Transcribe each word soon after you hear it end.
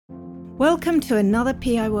Welcome to another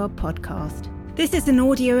PI World podcast. This is an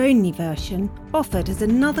audio-only version offered as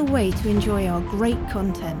another way to enjoy our great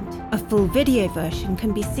content. A full video version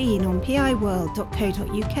can be seen on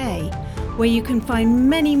piworld.co.uk, where you can find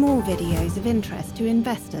many more videos of interest to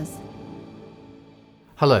investors.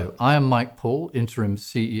 Hello, I am Mike Paul, Interim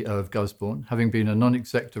CEO of Gusbourne, having been a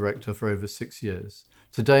non-exec director for over 6 years.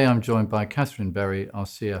 Today I'm joined by Katherine Berry, our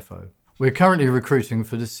CFO. We're currently recruiting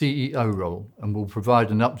for the CEO role and will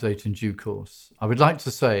provide an update in due course. I would like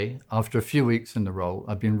to say, after a few weeks in the role,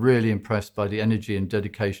 I've been really impressed by the energy and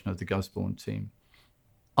dedication of the Gusbourne team.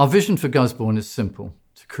 Our vision for Gusbourne is simple: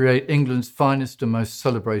 to create England's finest and most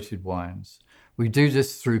celebrated wines. We do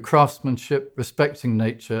this through craftsmanship, respecting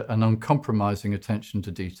nature and uncompromising attention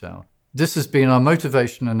to detail. This has been our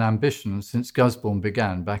motivation and ambition since Gusbourne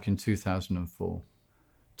began back in 2004.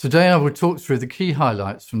 Today I will talk through the key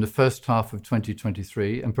highlights from the first half of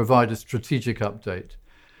 2023 and provide a strategic update.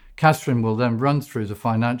 Katherine will then run through the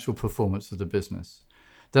financial performance of the business.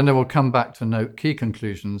 Then I will come back to note key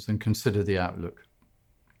conclusions and consider the outlook.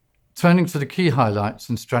 Turning to the key highlights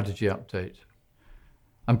and strategy update.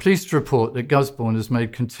 I'm pleased to report that Gusbourne has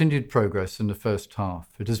made continued progress in the first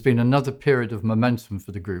half. It has been another period of momentum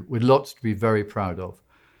for the group, with lots to be very proud of.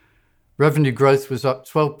 Revenue growth was up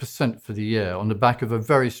 12% for the year on the back of a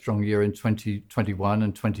very strong year in 2021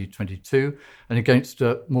 and 2022 and against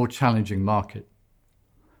a more challenging market.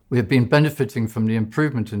 We have been benefiting from the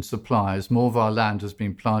improvement in supply as more of our land has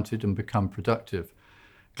been planted and become productive.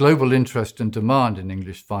 Global interest and demand in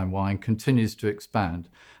English fine wine continues to expand,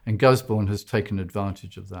 and Gusbourne has taken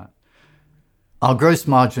advantage of that. Our gross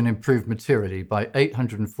margin improved materially by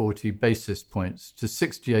 840 basis points to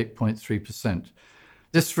 68.3%.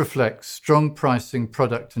 This reflects strong pricing,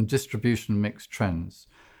 product and distribution mix trends.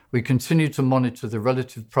 We continue to monitor the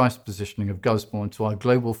relative price positioning of Gusbourne to our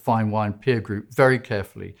global fine wine peer group very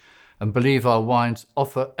carefully and believe our wines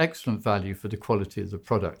offer excellent value for the quality of the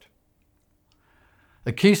product.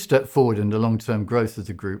 A key step forward in the long-term growth of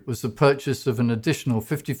the group was the purchase of an additional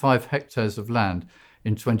 55 hectares of land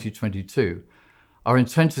in 2022. Our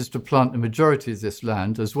intent is to plant the majority of this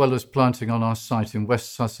land, as well as planting on our site in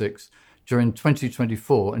West Sussex during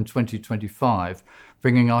 2024 and 2025,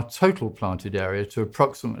 bringing our total planted area to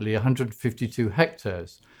approximately 152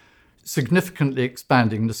 hectares, significantly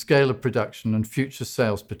expanding the scale of production and future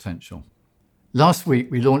sales potential. Last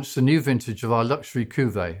week, we launched a new vintage of our luxury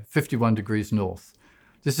cuvée, 51 Degrees North.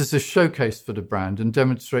 This is a showcase for the brand and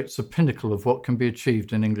demonstrates the pinnacle of what can be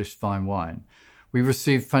achieved in English fine wine. We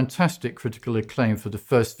received fantastic critical acclaim for the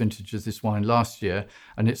first vintage of this wine last year,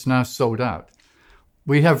 and it's now sold out.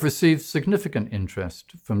 We have received significant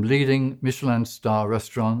interest from leading Michelin star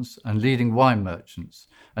restaurants and leading wine merchants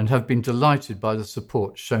and have been delighted by the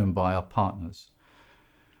support shown by our partners.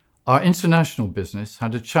 Our international business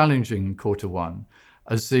had a challenging quarter one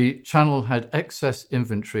as the channel had excess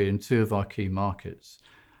inventory in 2 of our key markets.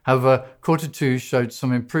 However, quarter 2 showed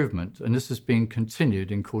some improvement, and this has been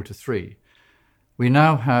continued in quarter 3. We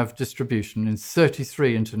now have distribution in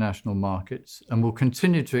 33 international markets and will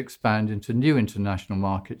continue to expand into new international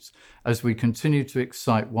markets as we continue to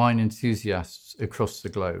excite wine enthusiasts across the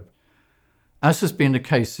globe. As has been the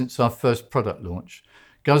case since our first product launch,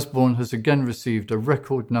 Gusbourne has again received a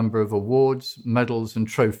record number of awards, medals and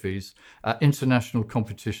trophies at international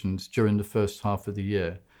competitions during the first half of the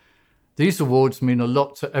year. These awards mean a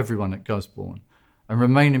lot to everyone at Gusbourne and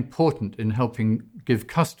remain important in helping give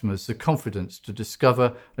customers the confidence to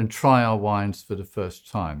discover and try our wines for the first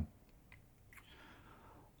time.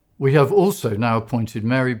 We have also now appointed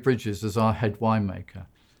Mary Bridges as our head winemaker.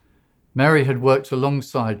 Mary had worked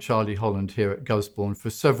alongside Charlie Holland here at Gusbourne for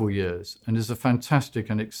several years and is a fantastic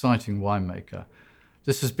and exciting winemaker.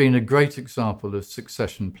 This has been a great example of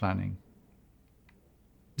succession planning.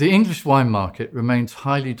 The English wine market remains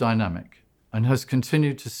highly dynamic and has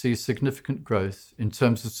continued to see significant growth in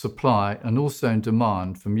terms of supply and also in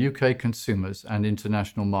demand from UK consumers and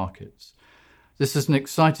international markets. This is an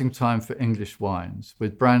exciting time for English wines,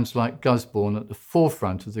 with brands like Gusbourne at the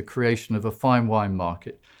forefront of the creation of a fine wine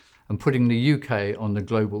market and putting the UK on the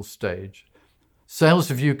global stage.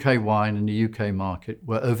 Sales of UK wine in the UK market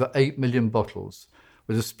were over 8 million bottles,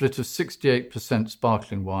 with a split of 68%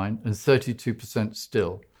 sparkling wine and 32%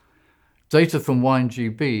 still. Data from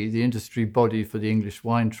WineGB, the industry body for the English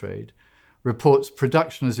wine trade, reports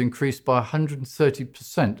production has increased by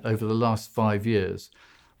 130% over the last 5 years,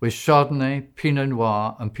 with Chardonnay, Pinot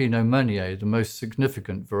Noir and Pinot Meunier the most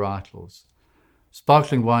significant varietals.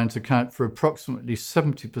 Sparkling wines account for approximately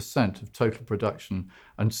 70% of total production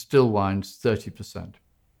and still wines 30%.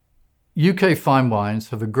 UK fine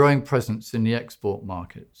wines have a growing presence in the export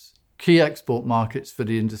markets. Key export markets for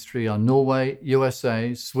the industry are Norway,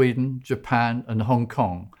 USA, Sweden, Japan, and Hong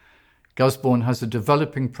Kong. Gusbourne has a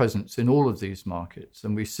developing presence in all of these markets,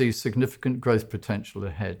 and we see significant growth potential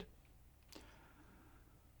ahead.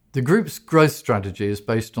 The group's growth strategy is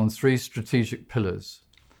based on 3 strategic pillars.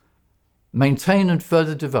 Maintain and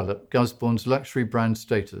further develop Gusbourne's luxury brand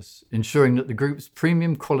status, ensuring that the group's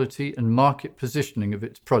premium quality and market positioning of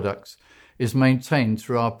its products is maintained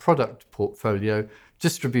through our product portfolio,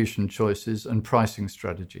 distribution choices, and pricing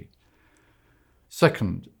strategy.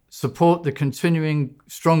 Second, support the continuing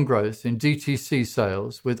strong growth in DTC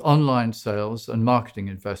sales with online sales and marketing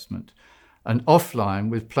investment, and offline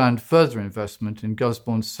with planned further investment in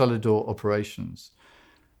Gusbourne's cellar-door operations.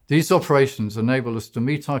 These operations enable us to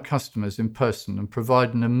meet our customers in person and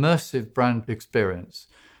provide an immersive brand experience,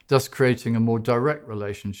 thus creating a more direct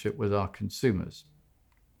relationship with our consumers.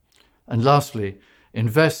 And lastly,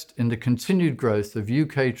 invest in the continued growth of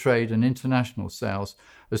UK trade and international sales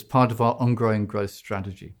as part of our ongoing growth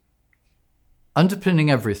strategy. Underpinning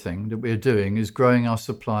everything that we are doing is growing our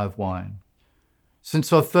supply of wine.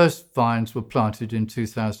 Since our first vines were planted in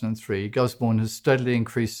 2003, Gusbourne has steadily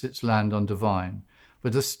increased its land under vine,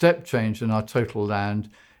 with a step change in our total land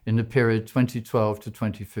in the period 2012 to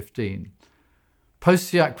 2015.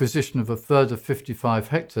 Post the acquisition of a further 55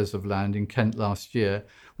 hectares of land in Kent last year,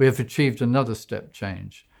 we have achieved another step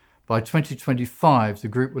change. By 2025, the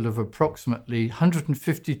group will have approximately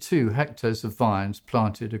 152 hectares of vines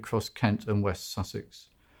planted across Kent and West Sussex.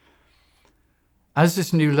 As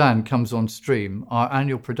this new land comes on stream, our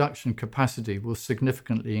annual production capacity will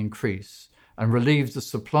significantly increase and relieve the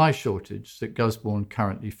supply shortage that Gusbourne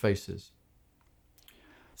currently faces.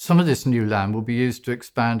 Some of this new land will be used to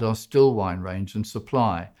expand our still wine range and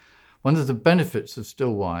supply. One of the benefits of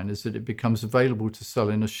still wine is that it becomes available to sell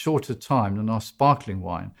in a shorter time than our sparkling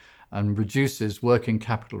wine and reduces working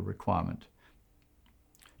capital requirement.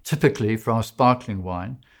 Typically, for our sparkling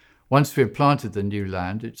wine, once we have planted the new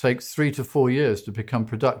land, it takes 3 to 4 years to become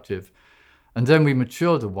productive, and then we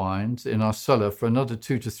mature the wines in our cellar for another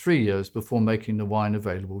 2 to 3 years before making the wine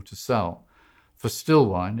available to sell. For still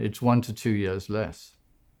wine, it's 1 to 2 years less.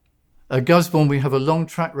 At Gusbourne, we have a long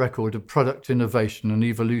track record of product innovation and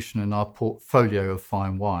evolution in our portfolio of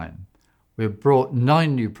fine wine. We have brought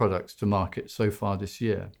 9 new products to market so far this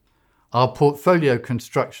year. Our portfolio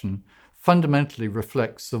construction fundamentally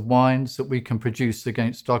reflects the wines that we can produce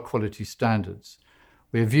against our quality standards.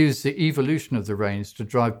 We have used the evolution of the range to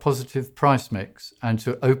drive positive price mix and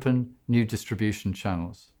to open new distribution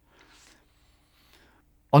channels.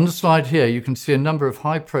 On the slide here, you can see a number of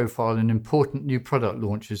high-profile and important new product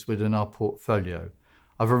launches within our portfolio.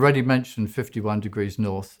 I've already mentioned 51 Degrees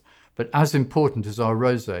North, but as important is our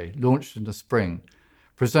rosé, launched in the spring.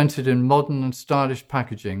 Presented in modern and stylish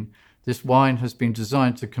packaging, this wine has been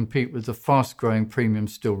designed to compete with the fast-growing premium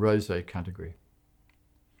still rosé category.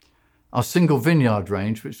 Our single vineyard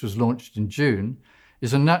range, which was launched in June,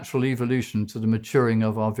 is a natural evolution to the maturing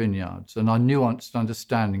of our vineyards and our nuanced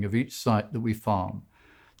understanding of each site that we farm.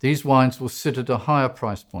 These wines will sit at a higher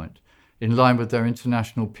price point, in line with their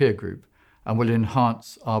international peer group, and will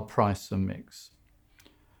enhance our price and mix.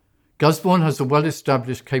 Gusbourne has a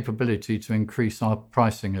well-established capability to increase our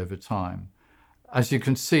pricing over time. As you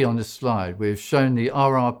can see on this slide, we have shown the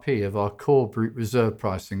RRP of our core Brut Reserve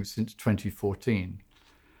pricing since 2014.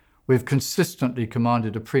 We have consistently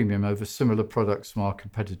commanded a premium over similar products from our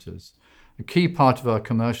competitors. A key part of our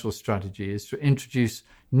commercial strategy is to introduce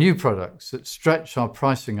new products that stretch our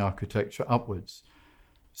pricing architecture upwards.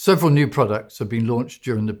 Several new products have been launched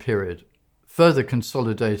during the period, further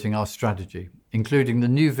consolidating our strategy, including the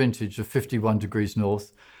new vintage of 51 Degrees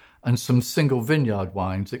North and some single vineyard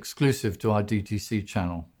wines exclusive to our DTC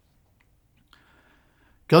channel.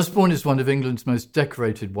 Gusbourne is one of England's most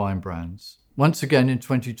decorated wine brands. Once again in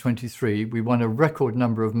 2023, we won a record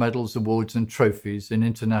number of medals, awards and trophies in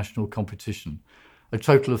international competition, a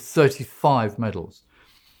total of 35 medals.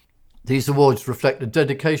 These awards reflect the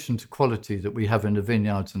dedication to quality that we have in the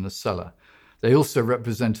vineyards and the cellar. They also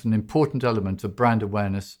represent an important element of brand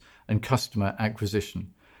awareness and customer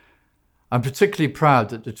acquisition. I'm particularly proud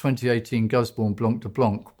that the 2018 Gusbourne Blanc de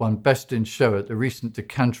Blanc won Best in Show at the recent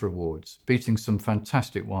Decanter Awards, beating some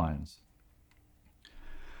fantastic wines.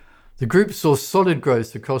 The group saw solid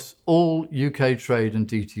growth across all UK trade and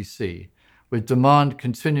DTC, with demand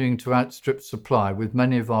continuing to outstrip supply, with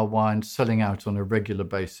many of our wines selling out on a regular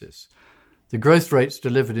basis. The growth rates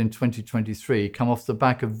delivered in 2023 come off the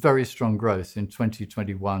back of very strong growth in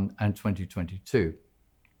 2021 and 2022.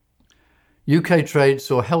 UK trade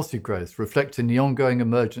saw healthy growth, reflecting the ongoing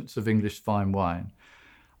emergence of English fine wine.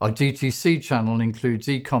 Our DTC channel includes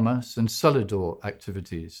e-commerce and cellar-door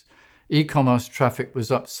activities. E-commerce traffic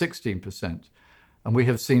was up 16%, and we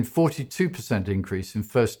have seen 42% increase in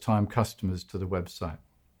first-time customers to the website.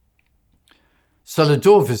 Cellar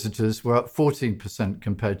door visitors were up 14%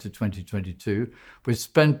 compared to 2022, with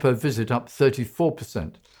spend per visit up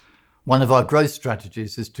 34%. One of our growth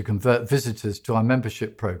strategies is to convert visitors to our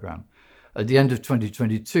membership program. At the end of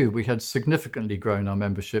 2022, we had significantly grown our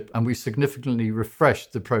membership, and we significantly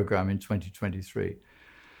refreshed the program in 2023.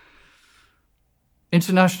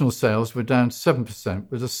 International sales were down 7%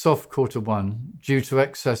 with a soft Q1 due to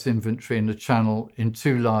excess inventory in the channel in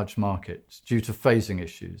 2 large markets due to phasing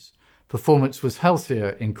issues. Performance was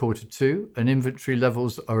healthier in Q2 and inventory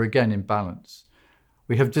levels are again in balance.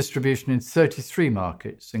 We have distribution in 33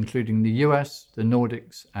 markets, including the US, the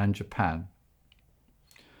Nordics and Japan.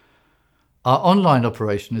 Our online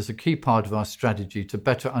operation is a key part of our strategy to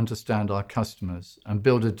better understand our customers and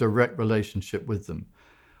build a direct relationship with them.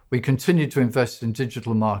 We continue to invest in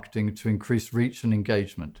digital marketing to increase reach and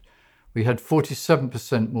engagement. We had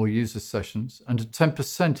 47% more user sessions and a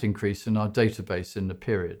 10% increase in our database in the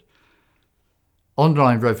period.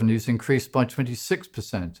 Online revenues increased by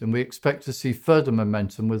 26%, and we expect to see further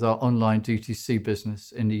momentum with our online DTC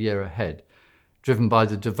business in the year ahead, driven by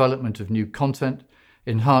the development of new content,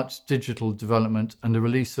 enhanced digital development, and the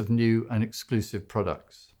release of new and exclusive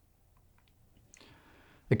products.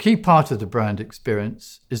 A key part of the brand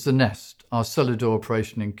experience is the Nest, our cellar door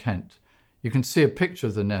operation in Kent. You can see a picture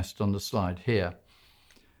of the Nest on the slide here.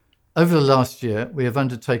 Over the last year, we have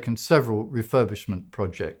undertaken several refurbishment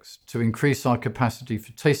projects to increase our capacity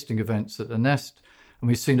for tasting events at the Nest, and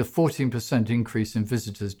we've seen a 14% increase in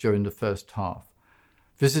visitors during the first half.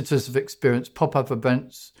 Visitors have experienced pop-up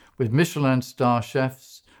events with Michelin star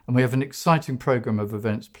chefs, and we have an exciting programme of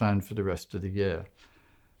events planned for the rest of the year.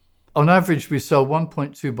 On average, we sell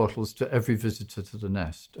 1.2 bottles to every visitor to the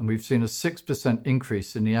Nest, and we've seen a 6%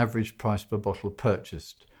 increase in the average price per bottle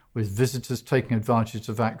purchased, with visitors taking advantage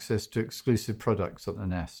of access to exclusive products at the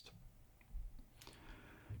Nest.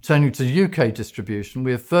 Turning to UK distribution,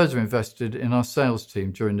 we have further invested in our sales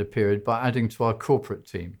team during the period by adding to our corporate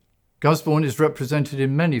team. Gusbourne is represented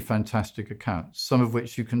in many fantastic accounts, some of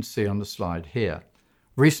which you can see on the slide here.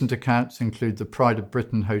 Recent accounts include the Pride of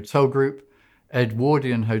Britain Hotel Group,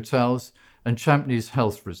 Edwardian Hotels and Champneys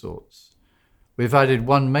Health Resorts. We've added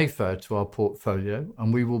one Mayfair to our portfolio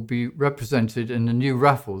and we will be represented in the new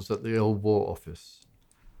raffles at the Old War Office.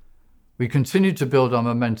 We continue to build our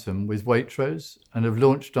momentum with Waitrose and have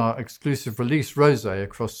launched our exclusive release rosé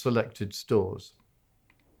across selected stores.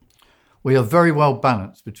 We are very well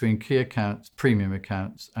balanced between key accounts, premium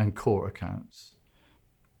accounts and core accounts.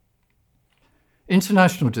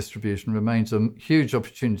 International distribution remains a huge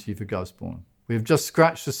opportunity for Gusbourne. We have just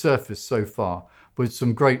scratched the surface so far with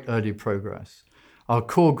some great early progress. Our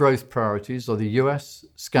core growth priorities are the US,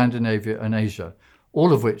 Scandinavia and Asia,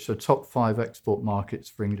 all of which are top 5 export markets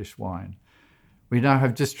for English wine. We now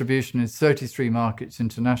have distribution in 33 markets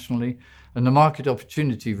internationally, and the market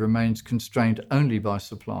opportunity remains constrained only by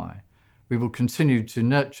supply. We will continue to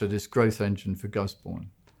nurture this growth engine for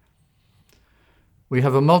Gusbourne. We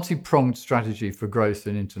have a multi-pronged strategy for growth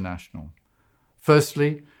in international.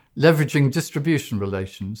 Firstly, leveraging distribution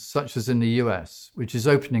relations, such as in the US, which is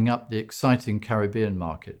opening up the exciting Caribbean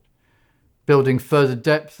market. Building further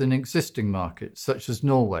depth in existing markets, such as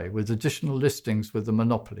Norway, with additional listings with the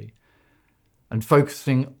monopoly. And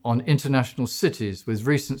focusing on international cities with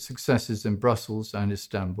recent successes in Brussels and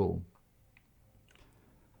Istanbul.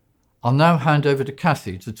 I'll now hand over to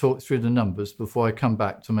Kathy to talk through the numbers before I come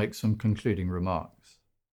back to make some concluding remarks.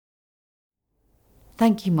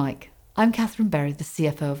 Thank you, Mike. I'm Katherine Berry, the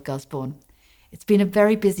CFO of Gusbourne. It's been a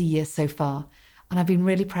very busy year so far, and I've been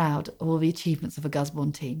really proud of all the achievements of the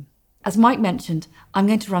Gusbourne team. As Mike mentioned, I'm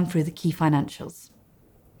going to run through the key financials.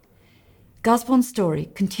 Gusbourne's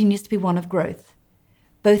story continues to be one of growth,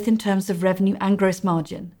 both in terms of revenue and gross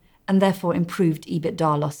margin, and therefore improved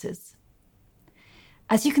EBITDA losses.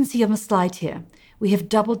 As you can see on the slide here, we have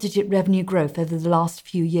double-digit revenue growth over the last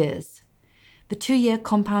few years. The 2-year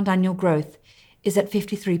compound annual growth is at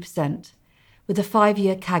 53%, with a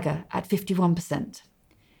 5-year CAGR at 51%.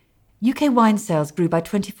 UK wine sales grew by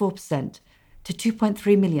 24% to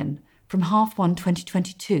 2.3 million from H1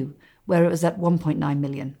 2022, where it was at 1.9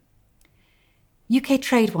 million. UK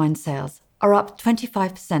trade wine sales are up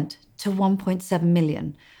 25% to 1.7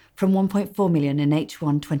 million from 1.4 million in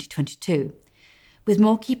H1 2022, with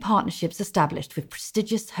more key partnerships established with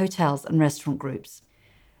prestigious hotels and restaurant groups.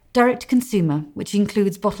 Direct-to-consumer, which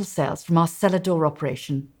includes bottle sales from our cellar door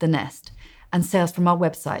operation, The Nest, and sales from our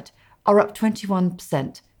website, are up 21%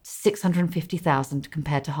 to 650,000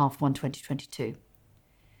 compared to H1 2022.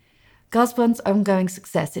 Gusbourne's ongoing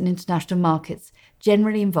success in international markets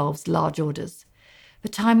generally involves large orders, the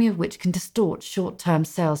timing of which can distort short-term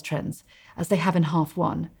sales trends, as they have in half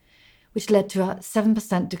one, which led to a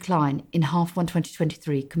 7% decline in half one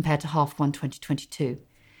 2023 compared to half one 2022.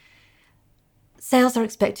 Sales are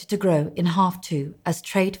expected to grow in half two as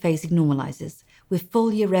trade phasing normalises, with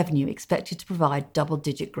full-year revenue expected to provide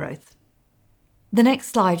double-digit growth. The next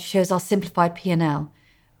slide shows our simplified P&L.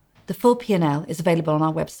 The full P&L is available on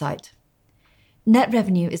our website. Net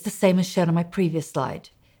revenue is the same as shown on my previous slide,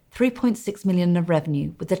 3.6 million of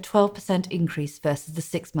revenue with a 12% increase versus the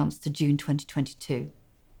 6 months to June 2022.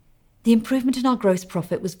 The improvement in our gross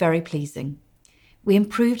profit was very pleasing. We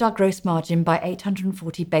improved our gross margin by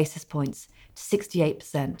 840 basis points to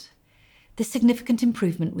 68%. This significant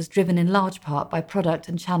improvement was driven in large part by product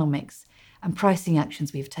and channel mix and pricing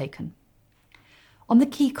actions we have taken. On the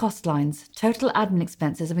key cost lines, total admin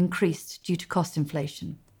expenses have increased due to cost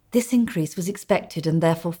inflation. This increase was expected and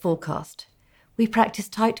therefore forecast. We practice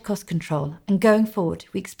tight cost control, and going forward,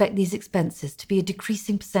 we expect these expenses to be a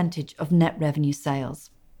decreasing percentage of net revenue sales.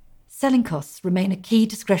 Selling costs remain a key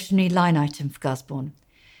discretionary line item for Gusbourne.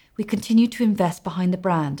 We continue to invest behind the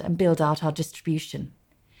brand and build out our distribution.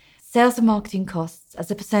 Sales and marketing costs as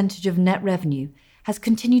a percentage of net revenue has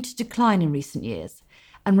continued to decline in recent years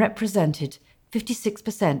and represented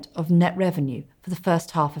 56% of net revenue for the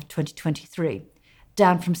first half of 2023,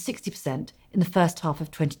 down from 60% in the first half of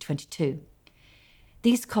 2022.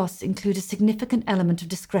 These costs include a significant element of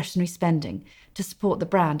discretionary spending to support the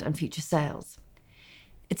brand and future sales.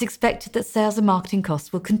 It's expected that sales and marketing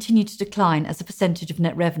costs will continue to decline as a percentage of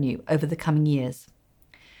net revenue over the coming years.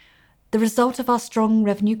 The result of our strong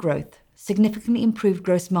revenue growth, significantly improved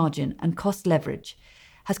gross margin and cost leverage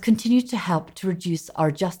has continued to help to reduce our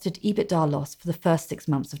adjusted EBITDA loss for the first 6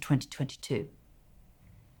 months of 2022.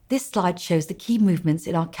 This slide shows the key movements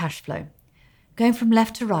in our cash flow. Going from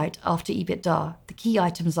left to right after EBITDA, the key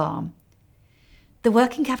items are the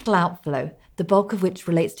working capital outflow, the bulk of which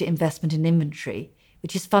relates to investment in inventory,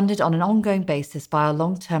 which is funded on an ongoing basis by our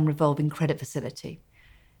long-term revolving credit facility.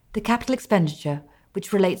 The capital expenditure,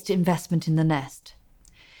 which relates to investment in the nest.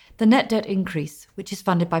 The net debt increase, which is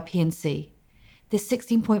funded by P&C. This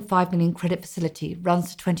 16.5 million credit facility runs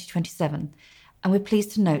to 2027, and we're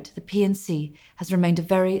pleased to note that P&C has remained a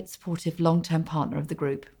very supportive long-term partner of the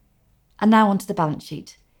group. And now onto the balance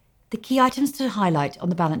sheet. The key items to highlight on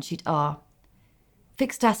the balance sheet are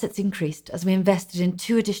fixed assets increased as we invested in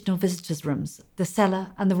 2 additional visitors' rooms, the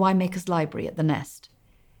cellar and the winemaker's library at the nest.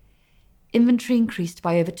 Inventory increased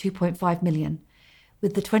by over 2.5 million,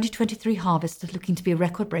 with the 2023 harvest looking to be a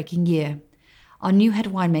record-breaking year. Our new head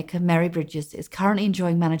winemaker, Mary Bridges, is currently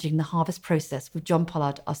enjoying managing the harvest process with John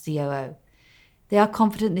Pollard, our COO. They are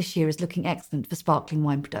confident this year is looking excellent for sparkling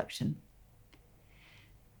wine production.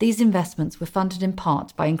 These investments were funded in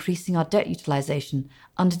part by increasing our debt utilisation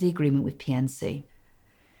under the agreement with P&C.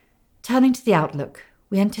 Turning to the outlook,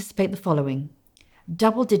 we anticipate the following.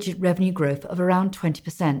 Double-digit revenue growth of around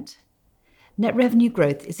 20%. Net revenue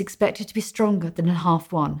growth is expected to be stronger than in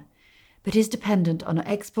half one, but is dependent on our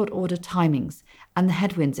export order timings and the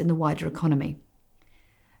headwinds in the wider economy.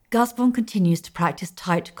 Gusbourne continues to practice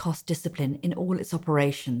tight cost discipline in all its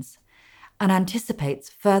operations and anticipates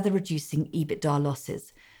further reducing EBITDA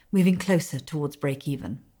losses, moving closer towards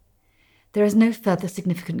break-even. There is no further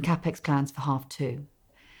significant capex plans for half two.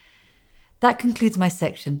 That concludes my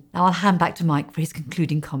section. Now I'll hand back to Mike for his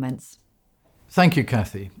concluding comments. Thank you,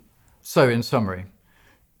 Kathy. So, in summary,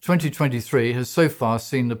 2023 has so far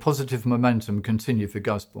seen the positive momentum continue for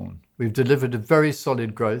Gusbourne. We've delivered a very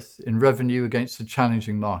solid growth in revenue against a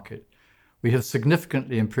challenging market. We have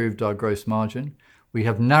significantly improved our gross margin. We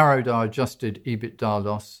have narrowed our adjusted EBITDA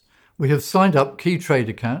loss. We have signed up key trade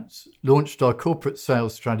accounts, launched our corporate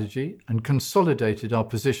sales strategy, and consolidated our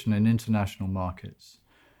position in international markets.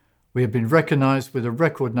 We have been recognised with a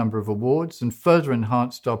record number of awards and further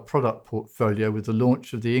enhanced our product portfolio with the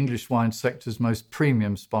launch of the English wine sector's most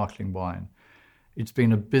premium sparkling wine. It's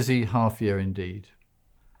been a busy half year indeed.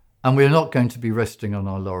 And we are not going to be resting on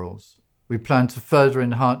our laurels. We plan to further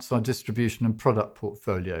enhance our distribution and product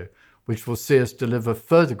portfolio, which will see us deliver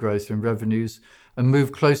further growth in revenues and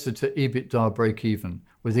move closer to EBITDA break-even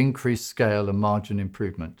with increased scale and margin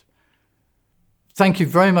improvement. Thank you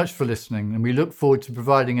very much for listening, and we look forward to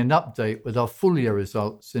providing an update with our full year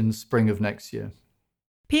results in the spring of next year.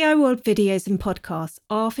 PI World videos and podcasts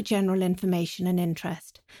are for general information and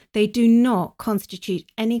interest. They do not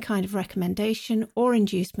constitute any kind of recommendation or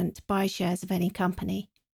inducement to buy shares of any company.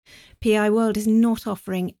 PI World is not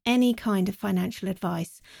offering any kind of financial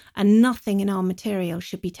advice, and nothing in our material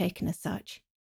should be taken as such.